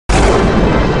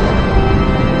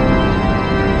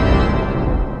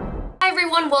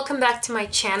welcome back to my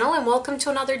channel and welcome to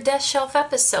another Deathshelf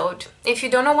episode. If you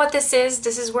don't know what this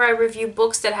is where I review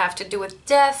books that have to do with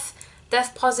death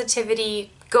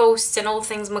positivity, ghosts, and all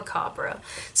things macabre.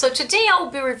 So today I'll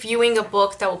be reviewing a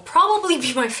book that will probably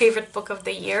be my favorite book of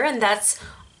the year, and that's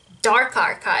Dark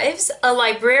Archives, a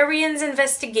librarian's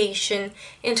investigation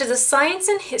into the science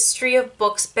and history of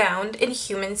books bound in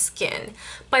human skin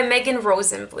by Megan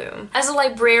Rosenblum. As a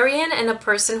librarian and a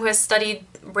person who has studied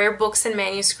rare books and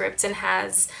manuscripts and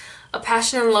has a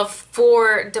passion and love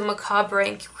for the macabre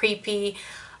and creepy,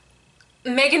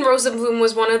 Megan Rosenblum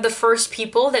was one of the first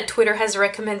people that Twitter has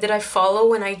recommended I follow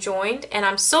when I joined, and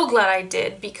I'm so glad I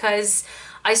did because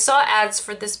I saw ads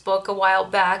for this book a while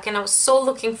back and I was so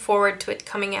looking forward to it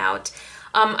coming out.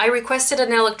 I requested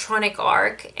an electronic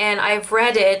ARC and I've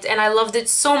read it and I loved it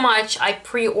so much I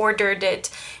pre-ordered it,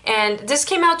 and this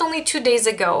came out only 2 days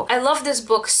ago. I love this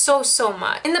book so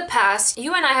much. In the past,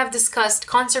 you and I have discussed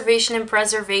conservation and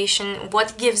preservation,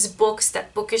 what gives books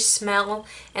that bookish smell,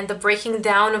 and the breaking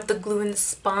down of the glue in the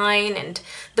spine and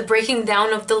the breaking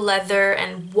down of the leather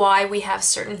and why we have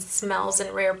certain smells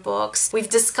in rare books. We've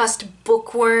discussed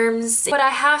bookworms, but I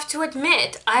have to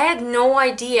admit I had no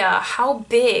idea how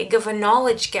big of a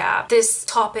knowledge gap this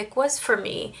topic was for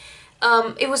me.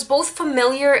 It was both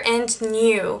familiar and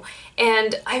new,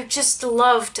 and I just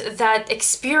loved that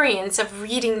experience of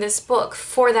reading this book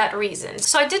for that reason.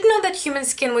 So I did know that human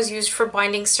skin was used for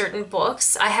binding certain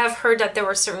books. I have heard that there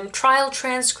were certain trial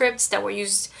transcripts that were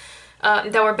used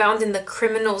that were bound in the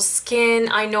criminal's skin.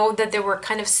 I know that there were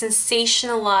kind of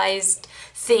sensationalized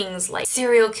things like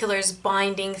serial killers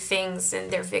binding things in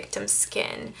their victim's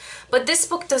skin. But this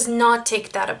book does not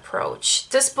take that approach.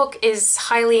 This book is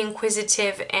highly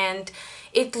inquisitive and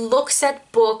it looks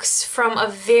at books from a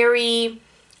very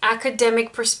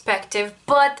academic perspective,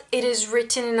 but it is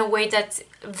written in a way that's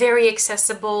very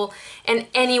accessible and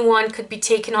anyone could be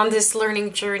taken on this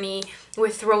learning journey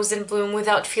with Rosenblum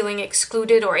without feeling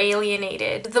excluded or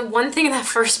alienated. The one thing that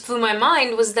first blew my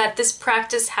mind was that this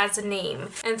practice has a name: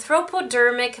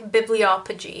 anthropodermic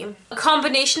bibliopagy, a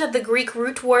combination of the Greek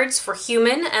root words for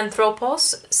human,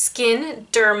 anthropos, skin,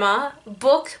 derma,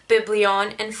 book,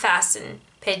 biblion, and fasten,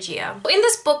 Pegia. In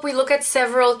this book, we look at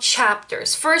several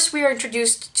chapters. First, we are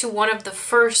introduced to one of the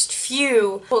first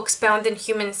few books bound in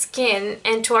human skin,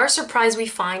 and to our surprise, we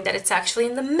find that it's actually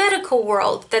in the medical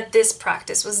world that this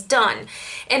practice was done.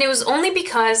 And it was only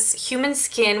because human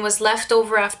skin was left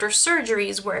over after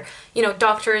surgeries where, you know,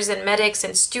 doctors and medics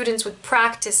and students would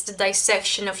practice the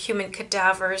dissection of human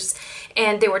cadavers,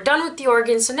 and they were done with the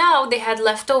organs, so now they had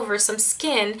left over some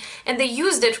skin, and they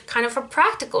used it kind of for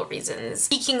practical reasons.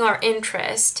 Piquing our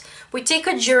interest, we take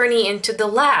a journey into the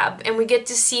lab and we get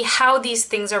to see how these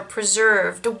things are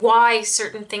preserved, why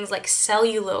certain things like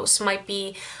cellulose might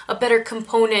be a better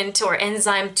component or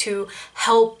enzyme to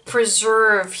help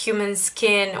preserve human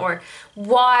skin, or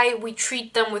why we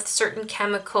treat them with certain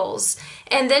chemicals.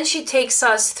 And then she takes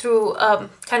us through a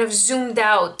kind of zoomed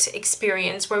out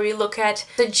experience where we look at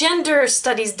the gender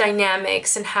studies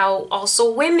dynamics and how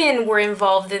also women were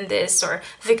involved in this or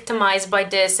victimized by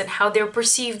this and how they're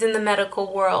perceived in the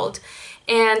medical world.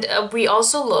 And we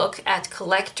also look at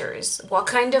collectors. What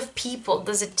kind of people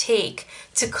does it take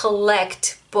to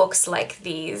collect books like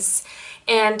these?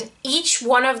 And each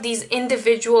one of these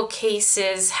individual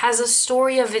cases has a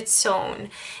story of its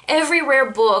own. Every rare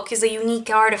book is a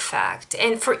unique artifact,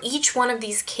 and for each one of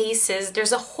these cases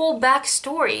there's a whole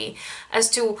backstory as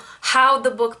to how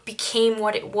the book became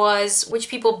what it was, which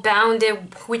people bound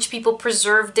it, which people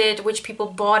preserved it, which people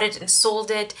bought it and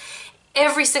sold it.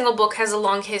 Every single book has a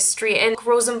long history, and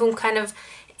Rosenblum kind of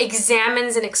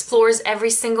examines and explores every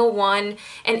single one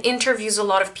and interviews a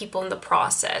lot of people in the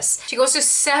process. She goes to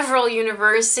several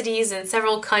universities in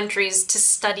several countries to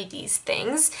study these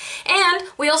things. And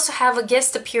we also have a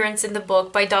guest appearance in the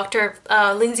book by Dr.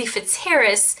 Lindsay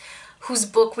Fitzharris, whose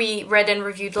book we read and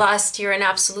reviewed last year and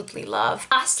absolutely love.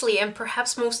 Lastly, and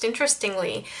perhaps most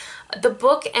interestingly, the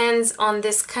book ends on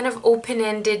this kind of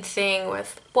open-ended thing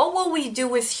with what will we do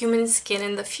with human skin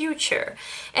in the future?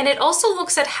 And it also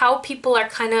looks at how people are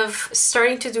kind of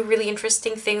starting to do really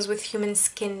interesting things with human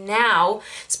skin now,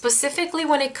 specifically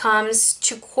when it comes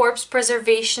to corpse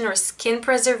preservation or skin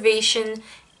preservation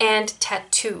and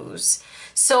tattoos.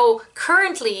 So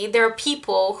currently there are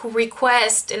people who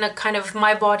request in a kind of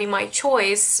my body, my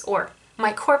choice, or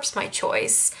my corpse, my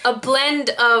choice, a blend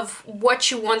of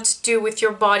what you want to do with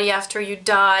your body after you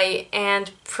die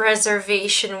and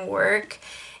preservation work.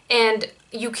 And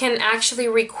you can actually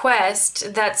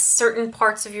request that certain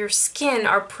parts of your skin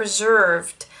are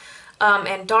preserved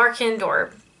and darkened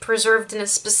or preserved in a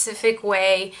specific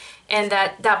way, and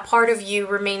that part of you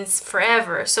remains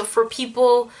forever. So for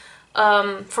people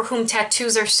for whom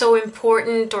tattoos are so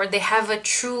important, or they have a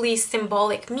truly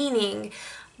symbolic meaning,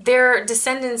 their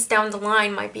descendants down the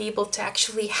line might be able to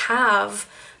actually have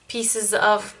pieces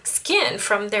of skin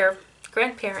from their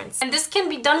grandparents. And this can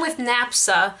be done with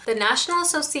NAPSA, the National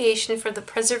Association for the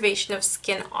Preservation of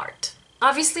Skin Art.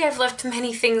 Obviously, I've left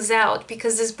many things out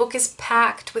because this book is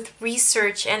packed with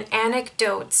research and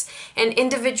anecdotes and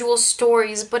individual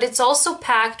stories, but it's also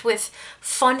packed with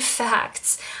fun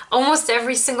facts. Almost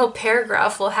every single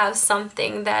paragraph will have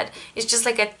something that is just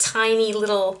like a tiny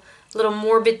little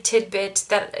morbid tidbit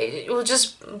that it will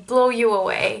just blow you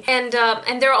away. And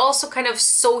there are also kind of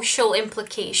social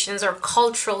implications or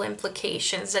cultural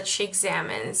implications that she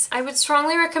examines. I would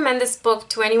strongly recommend this book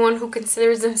to anyone who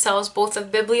considers themselves both a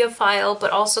bibliophile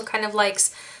but also kind of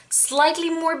likes slightly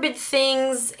morbid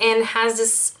things and has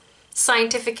this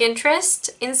scientific interest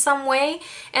in some way.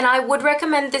 And I would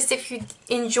recommend this if you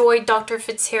enjoyed Dr.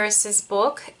 Fitzharris's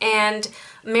book and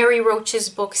Mary Roach's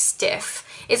book Stiff.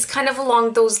 It's kind of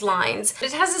along those lines.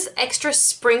 It has this extra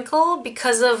sprinkle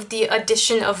because of the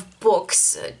addition of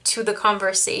books to the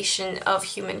conversation of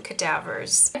human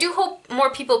cadavers. I do hope more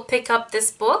people pick up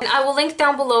this book, and I will link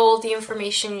down below all the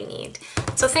information you need.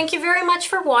 So thank you very much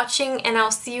for watching, and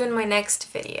I'll see you in my next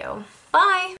video.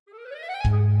 Bye!